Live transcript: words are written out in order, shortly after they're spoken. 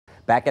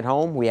Back at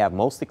home, we have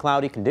mostly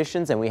cloudy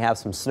conditions and we have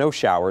some snow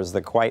showers, the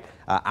quite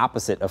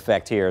opposite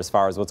effect here as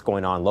far as what's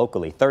going on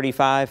locally.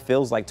 35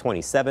 feels like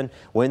 27,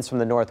 winds from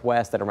the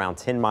northwest at around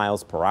 10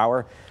 miles per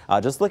hour.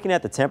 Just looking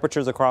at the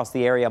temperatures across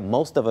the area,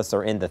 most of us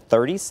are in the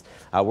 30s.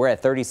 We're at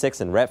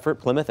 36 in Redford,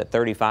 Plymouth at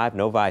 35,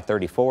 Novi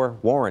 34,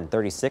 Warren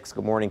 36.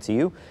 Good morning to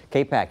you.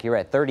 K-Pac, you're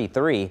at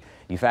 33.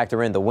 You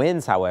factor in the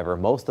winds, however,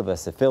 most of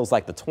us, it feels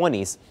like the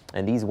 20s,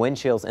 and these wind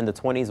chills in the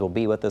 20s will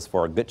be with us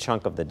for a good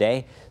chunk of the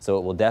day, so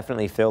it will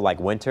definitely feel like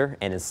winter,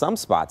 and in some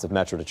spots of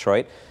Metro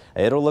Detroit,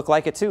 it'll look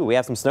like it too. We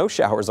have some snow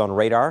showers on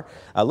radar.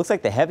 Looks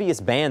like the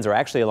heaviest bands are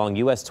actually along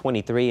US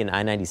 23 and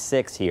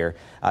I-96 here.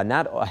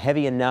 Not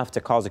heavy enough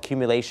to cause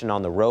accumulation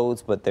on the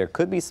roads, but there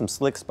could be some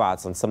slick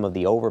spots on some of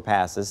the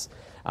overpasses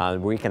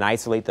where you can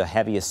isolate the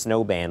heaviest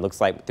snow band. Looks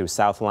like through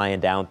South Lyon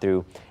down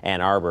through Ann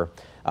Arbor.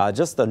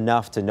 Just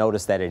enough to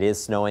notice that it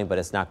is snowing, but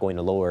it's not going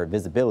to lower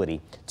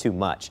visibility too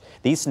much.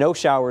 These snow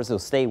showers will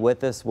stay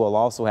with us. We'll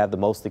also have the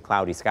mostly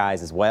cloudy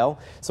skies as well.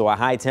 So a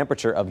high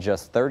temperature of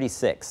just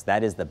 36.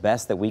 That is the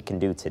best that we can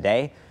do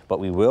today, but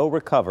we will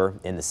recover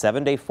in the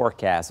 7-day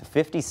forecast.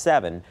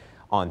 57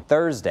 on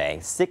Thursday,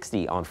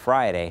 60 on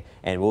Friday,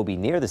 and we'll be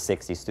near the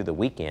 60s through the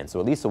weekend. So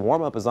at least the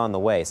warm up is on the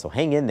way. So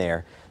hang in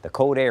there. The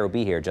cold air will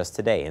be here just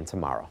today and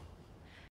tomorrow.